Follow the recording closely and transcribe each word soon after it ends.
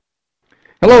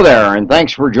Hello there, and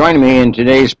thanks for joining me in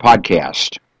today's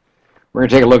podcast. We're going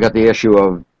to take a look at the issue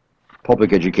of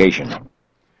public education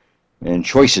and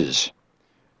choices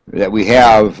that we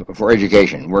have for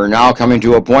education. We're now coming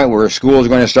to a point where school is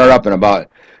going to start up in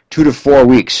about 2 to 4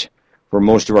 weeks for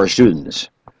most of our students.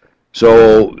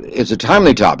 So it's a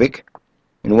timely topic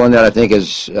and one that I think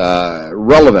is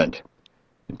relevant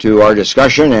to our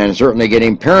discussion, and certainly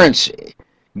getting parents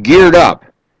geared up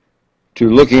to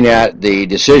looking at the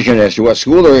decision as to what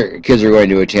school their kids are going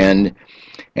to attend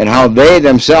and how they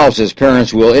themselves as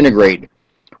parents will integrate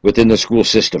within the school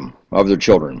system of their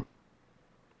children.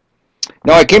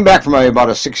 Now, I came back from about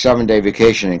a 6-7 day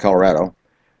vacation in Colorado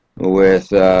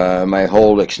with my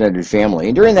whole extended family.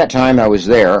 And during that time I was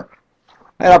there,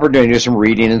 I had opportunity to do some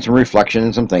reading and some reflection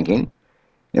and some thinking.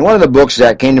 And one of the books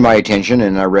that came to my attention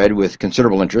and I read with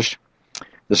considerable interest,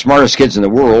 The Smartest Kids in the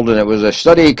World, and it was a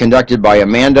study conducted by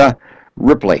Amanda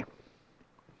Ripley.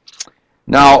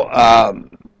 Now,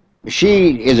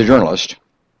 she is a journalist,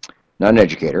 not an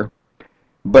educator,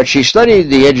 but she studied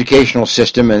the educational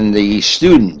system and the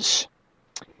students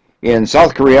in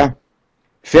South Korea,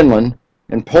 Finland,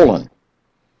 and Poland.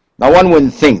 Now, one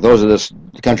wouldn't think those are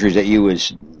the countries that you would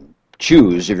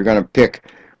choose if you're going to pick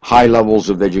high levels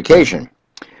of education.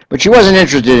 But she wasn't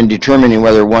interested in determining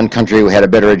whether one country had a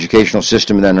better educational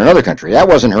system than another country. That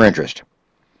wasn't her interest.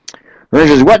 Her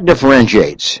interest is what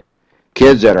differentiates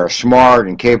kids that are smart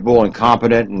and capable and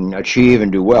competent and achieve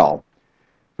and do well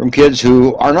from kids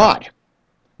who are not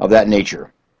of that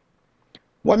nature.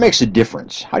 What makes a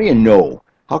difference? How do you know?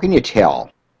 How can you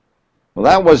tell? Well,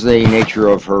 that was the nature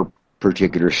of her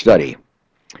particular study.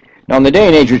 Now, in the day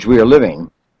and age which we are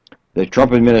living, the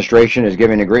Trump administration is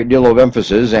giving a great deal of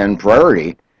emphasis and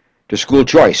priority to school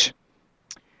choice,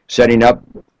 setting up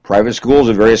private schools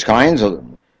of various kinds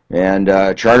and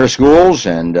charter schools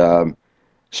and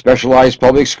specialized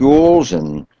public schools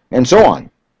and so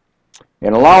on,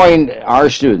 and allowing our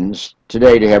students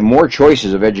today to have more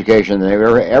choices of education than they've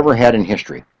ever had in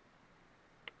history.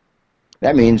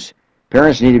 That means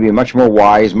parents need to be much more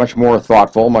wise, much more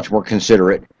thoughtful, much more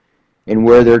considerate in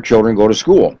where their children go to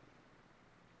school.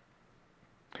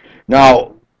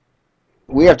 Now,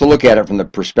 we have to look at it from the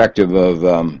perspective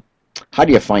of how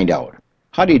do you find out?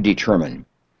 How do you determine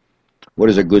what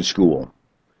is a good school?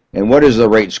 And what is the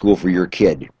right school for your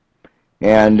kid?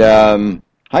 And how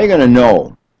are you going to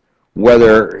know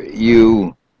whether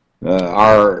you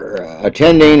are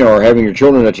attending or having your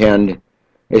children attend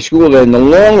a school that in the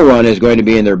long run is going to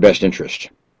be in their best interest?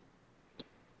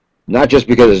 Not just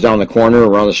because it's down the corner,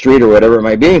 around the street, or whatever it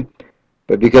might be,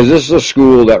 but because this is a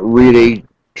school that really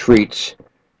treats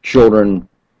children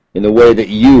in the way that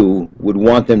you would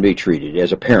want them to be treated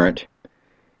as a parent,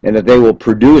 and that they will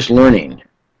produce learning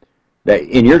that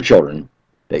in your children,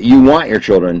 that you want your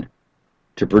children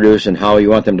to produce, and how you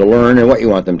want them to learn and what you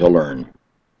want them to learn.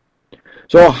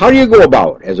 So how do you go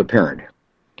about as a parent?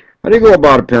 How do you go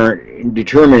about a parent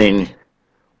determining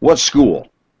what school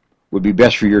would be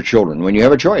best for your children when you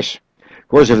have a choice? Of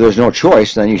course, if there's no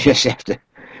choice, then you just have to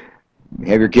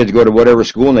have your kids go to whatever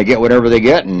school and they get whatever they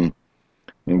get, and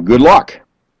good luck.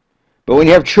 But when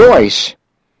you have choice,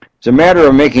 it's a matter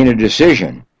of making a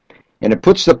decision. And it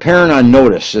puts the parent on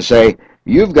notice to say,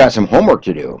 you've got some homework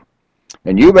to do,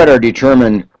 and you better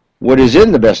determine what is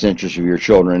in the best interest of your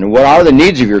children, and what are the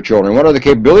needs of your children, what are the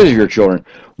capabilities of your children,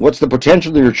 what's the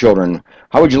potential of your children,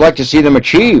 how would you like to see them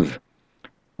achieve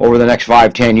over the next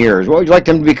 5-10 years, what would you like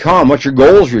them to become, what's your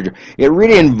goals? It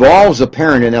really involves the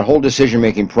parent in that whole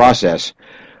decision-making process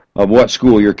of what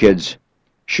school your kids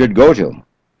should go to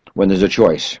when there's a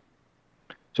choice.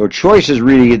 So choice is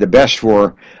really the best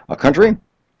for a country.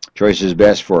 Choice is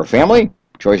best for a family.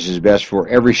 Choice is best for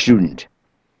every student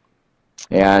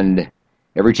and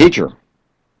every teacher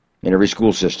in every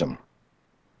school system.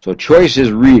 So choice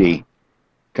is really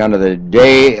kind of the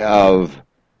day of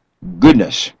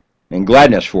goodness and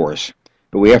gladness for us.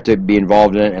 But we have to be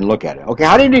involved in it and look at it. Okay,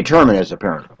 how do you determine as a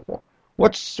parent?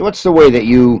 What's the way that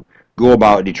you go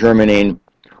about determining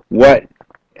what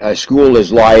a school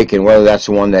is like and whether that's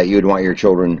the one that you'd want your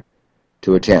children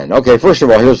to attend? Okay, first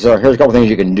of all, here's a couple things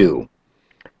you can do,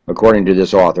 according to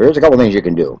this author. Here's a couple things you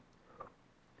can do.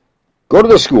 Go to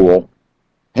the school,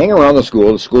 hang around the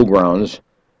school grounds,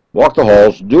 walk the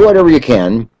halls, do whatever you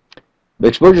can,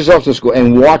 expose yourself to the school,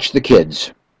 and watch the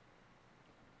kids.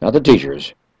 Not the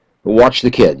teachers, but watch the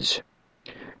kids.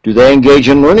 Do they engage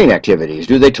in learning activities?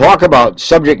 Do they talk about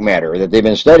subject matter that they've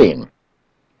been studying?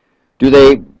 Do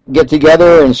they get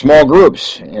together in small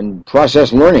groups and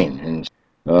process learning and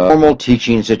normal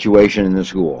teaching situation in the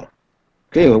school?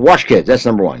 Okay, watch kids. That's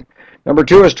number one. Number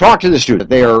two is talk to the student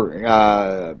that they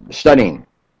are studying.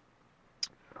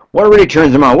 What really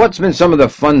turns them on? What's been some of the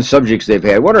fun subjects they've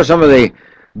had? What are some of the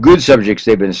good subjects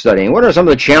they've been studying? What are some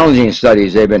of the challenging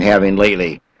studies they've been having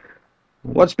lately?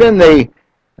 What's been the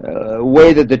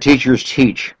way that the teachers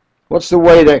teach? What's the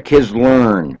way that kids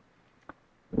learn?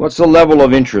 What's the level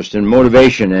of interest and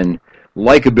motivation and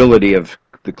likability of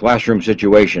the classroom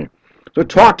situation? So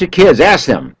talk to kids. Ask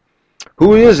them,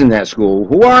 who is in that school?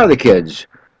 Who are the kids?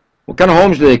 What kind of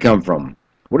homes do they come from?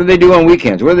 What do they do on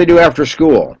weekends? What do they do after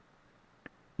school?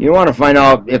 You want to find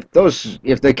out if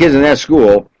the kids in that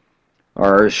school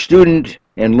are student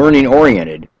and learning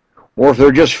oriented, or if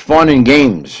they're just fun and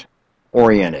games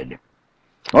oriented.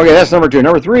 Okay, that's number 2.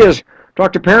 Number 3 is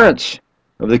talk to parents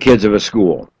of the kids of a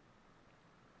school.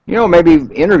 Maybe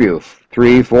interview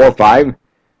 3, 4, 5,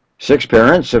 6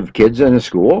 parents of kids in a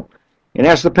school and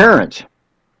ask the parents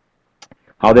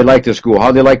how they like the school,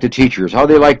 how they like the teachers, how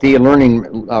they like the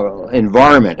learning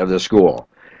environment of the school,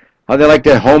 how they like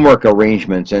the homework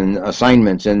arrangements and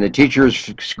assignments and the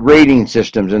teachers' grading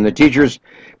systems and the teachers'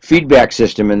 feedback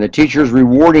system and the teachers'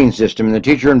 rewarding system and the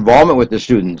teacher involvement with the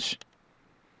students.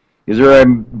 Is there a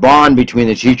bond between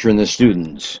the teacher and the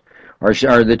students? Are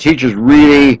the teachers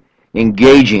really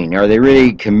engaging? Are they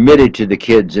really committed to the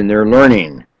kids and their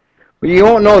learning? But you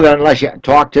won't know that unless you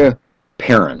talk to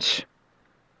parents.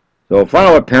 So find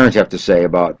out what parents have to say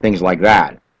about things like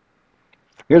that.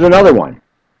 Here's another one.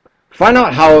 Find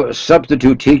out how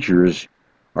substitute teachers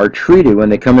are treated when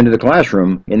they come into the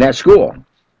classroom in that school.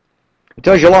 It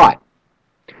tells you a lot.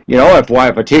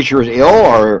 If a teacher is ill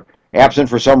or absent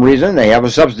for some reason, they have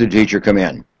a substitute teacher come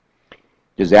in.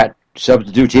 Does that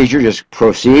substitute teacher just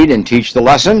proceed and teach the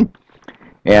lesson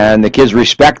and the kids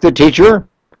respect the teacher?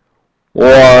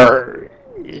 Or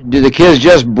do the kids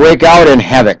just break out in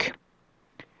havoc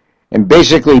and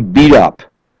basically beat up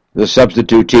the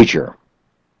substitute teacher?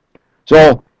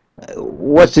 So,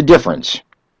 what's the difference?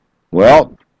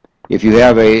 Well, if you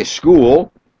have a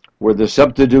school where the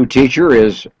substitute teacher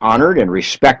is honored and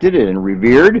respected and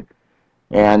revered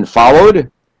and followed,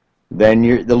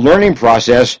 then the learning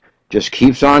process just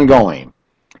keeps on going.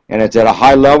 And it's at a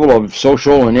high level of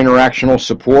social and interactional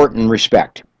support and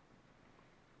respect.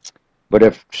 But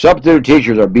if substitute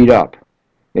teachers are beat up,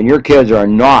 then your kids are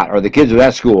not, or the kids of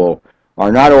that school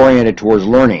are not oriented towards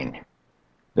learning.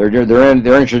 They're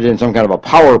interested in some kind of a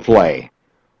power play,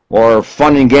 or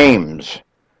fun and games,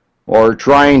 or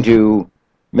trying to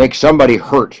make somebody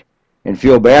hurt and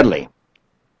feel badly.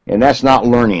 And that's not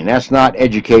learning. That's not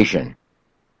education.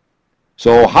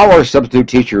 So how are substitute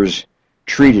teachers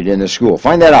treated in the school?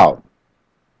 Find that out.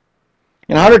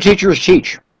 And how do teachers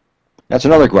teach? That's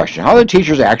another question. How do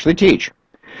teachers actually teach?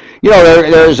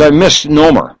 There's a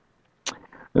misnomer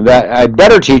that a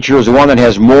better teacher is the one that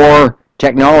has more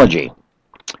technology,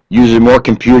 uses more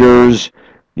computers,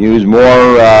 uses more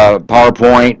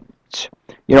PowerPoint,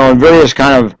 and various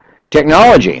kind of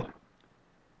technology.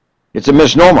 It's a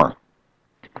misnomer,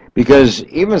 because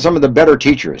even some of the better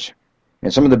teachers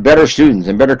and some of the better students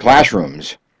and better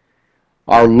classrooms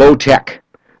are low tech.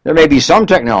 There may be some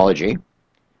technology,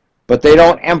 but they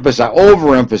don't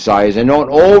overemphasize and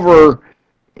don't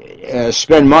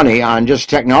spend money on just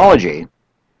technology,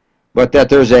 but that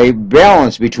there's a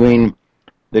balance between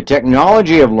the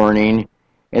technology of learning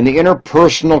and the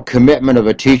interpersonal commitment of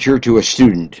a teacher to a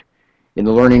student in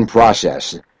the learning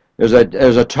process. There's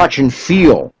a touch and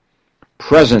feel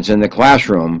presence in the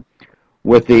classroom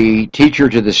with the teacher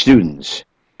to the students,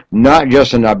 not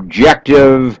just an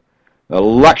objective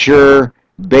lecture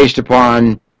based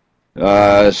upon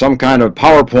some kind of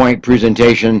PowerPoint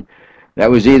presentation that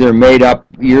was either made up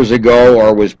years ago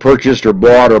or was purchased or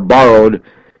bought or borrowed,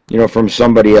 from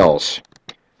somebody else.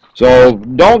 So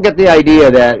don't get the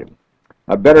idea that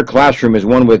a better classroom is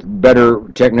one with better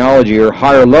technology or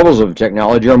higher levels of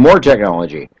technology or more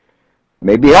technology. It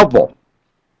may be helpful.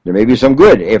 There may be some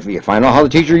good if you find out how the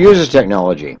teacher uses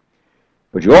technology.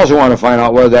 But you also want to find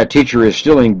out whether that teacher is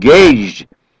still engaged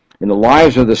in the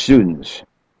lives of the students,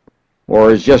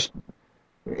 or is just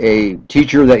a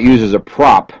teacher that uses a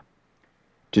prop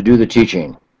to do the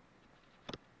teaching.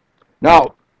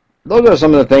 Now, those are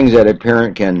some of the things that a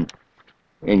parent can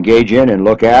engage in and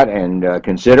look at and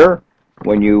consider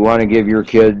when you want to give your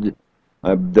kid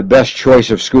the best choice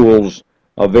of schools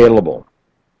available.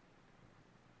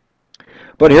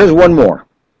 But here's one more.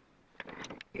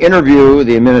 Interview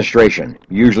the administration.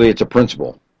 Usually it's a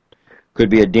principal. Could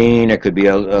be a dean, it could be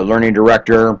a learning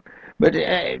director, but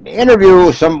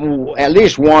interview at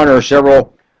least one or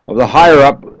several of the higher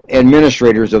up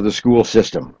administrators of the school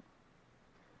system.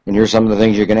 And here's some of the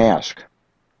things you can ask.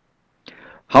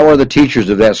 How are the teachers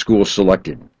of that school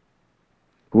selected?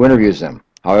 Who interviews them?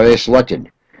 How are they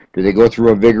selected? Do they go through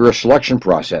a vigorous selection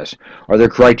process? Are there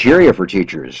criteria for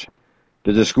teachers?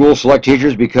 Do the school select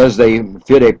teachers because they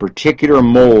fit a particular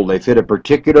mold, they fit a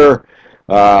particular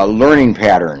learning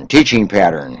pattern, teaching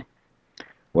pattern?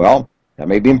 Well, that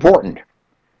may be important.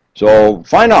 So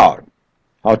find out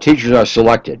how teachers are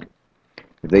selected.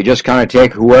 If they just kind of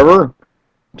take whoever,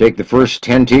 take the first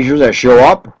 10 teachers that show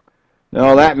up,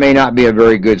 no, that may not be a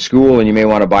very good school, and you may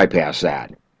want to bypass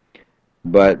that.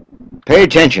 But pay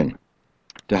attention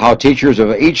to how teachers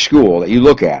of each school that you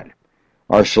look at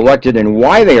are selected and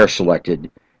why they are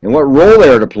selected and what role they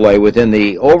are to play within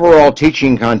the overall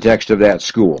teaching context of that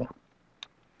school.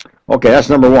 Okay, that's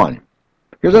number one.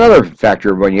 Here's another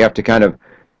factor when you have to kind of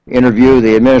interview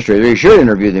the administrator. You should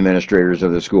interview the administrators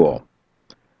of the school.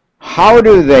 How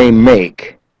do they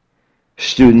make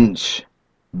students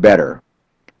better?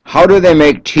 How do they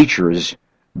make teachers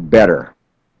better?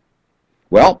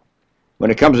 Well,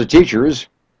 when it comes to teachers,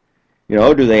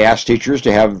 do they ask teachers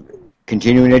to have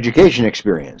continuing education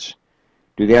experience?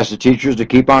 Do they ask the teachers to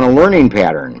keep on a learning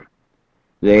pattern?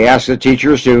 Do they ask the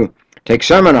teachers to take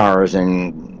seminars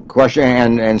and conferences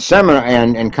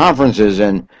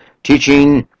and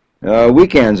teaching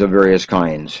weekends of various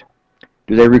kinds?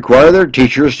 Do they require their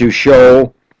teachers to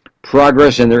show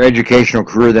progress in their educational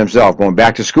career themselves, going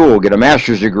back to school, get a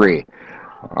master's degree?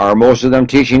 Are most of them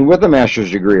teaching with a master's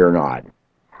degree or not?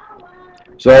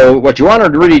 So what you want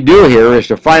to really do here is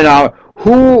to find out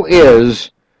who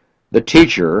is the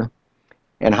teacher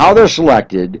and how they're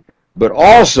selected, but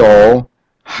also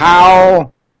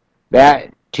how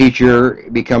that teacher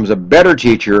becomes a better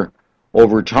teacher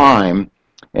over time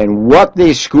and what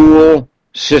the school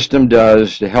system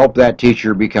does to help that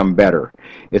teacher become better.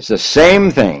 It's the same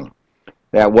thing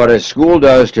that what a school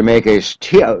does to make a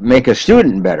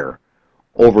student better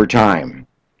over time.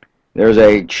 There's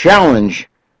a challenge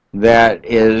that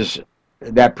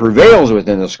prevails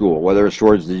within the school, whether it's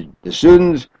towards the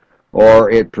students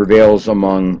or it prevails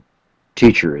among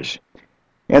teachers.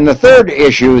 And the third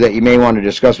issue that you may want to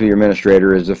discuss with your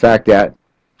administrator is the fact that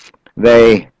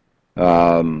they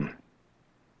are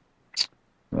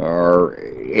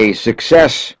a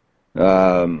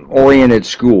success-oriented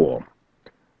school.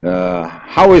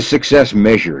 How is success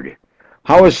measured?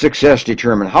 How is success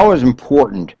determined? How is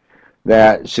important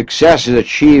that success is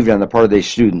achieved on the part of the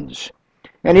students,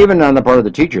 and even on the part of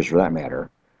the teachers for that matter?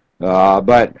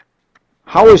 But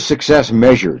how is success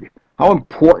measured? How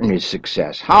important is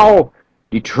success? How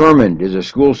determined is a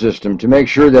school system to make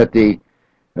sure that the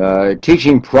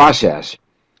teaching process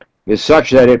is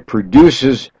such that it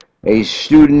produces a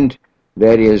student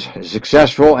that is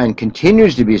successful and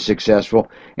continues to be successful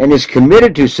and is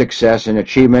committed to success and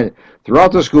achievement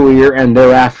throughout the school year and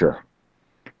thereafter,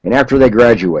 and after they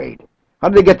graduate? How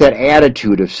do they get that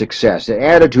attitude of success, that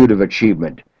attitude of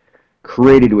achievement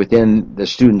created within the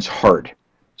student's heart,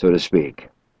 so to speak?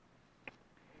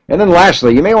 And then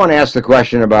lastly, you may want to ask the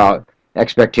question about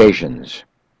expectations.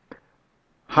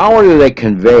 How do they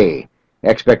convey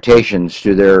expectations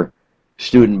to their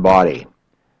student body?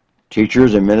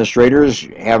 Teachers, administrators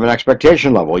have an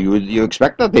expectation level. You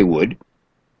expect that they would.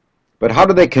 But how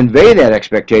do they convey that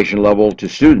expectation level to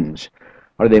students?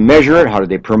 How do they measure it? How do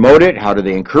they promote it? How do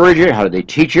they encourage it? How do they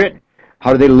teach it?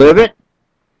 How do they live it?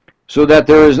 So that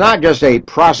there is not just a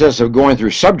process of going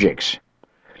through subjects,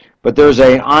 but there's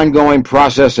an ongoing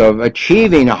process of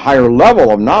achieving a higher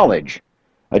level of knowledge,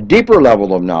 a deeper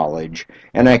level of knowledge,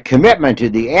 and a commitment to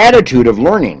the attitude of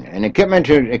learning, and a commitment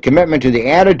to the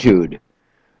attitude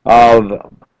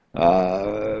of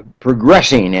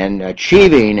progressing and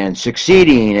achieving and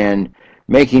succeeding and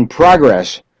making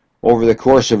progress over the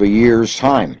course of a year's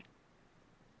time.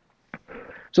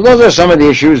 So those are some of the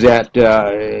issues that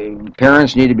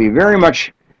parents need to be very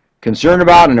much concerned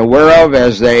about and aware of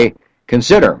as they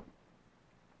consider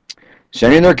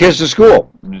sending their kids to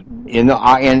school in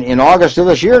August of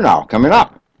this year now, coming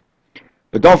up.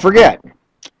 But don't forget,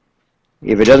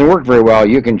 if it doesn't work very well,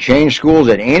 you can change schools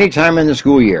at any time in the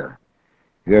school year.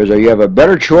 You have a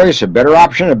better choice, a better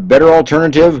option, a better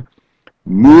alternative.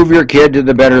 Move your kid to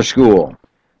the better school.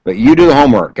 But you do the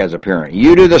homework as a parent.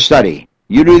 You do the study.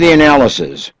 You do the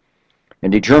analysis.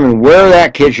 And determine where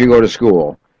that kid should go to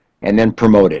school. And then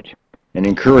promote it. And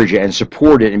encourage it and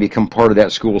support it and become part of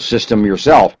that school system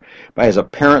yourself as a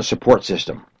parent support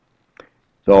system.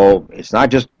 So it's not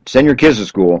just send your kids to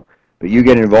school, but you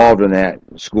get involved in that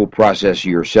school process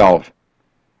yourself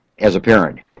as a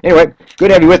parent. Anyway, good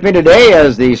to have you with me today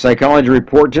as the Psychology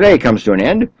Report today comes to an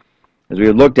end, as we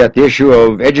looked at the issue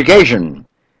of education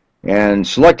and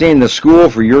selecting the school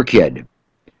for your kid.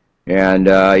 And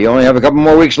you only have a couple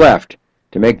more weeks left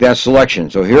to make that selection.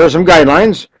 So here are some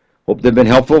guidelines. Hope they've been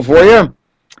helpful for you.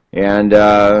 And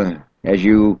as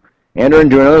you enter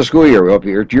into another school year, we hope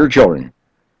your children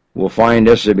will find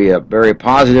this to be a very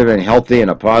positive and healthy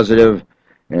and a positive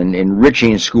and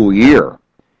enriching school year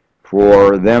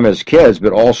for them as kids,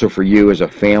 but also for you as a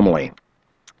family.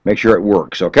 Make sure it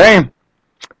works, okay?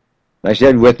 Like I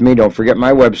said, with me, don't forget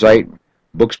my website,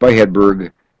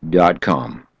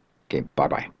 booksbyhedberg.com. Okay,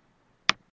 bye-bye.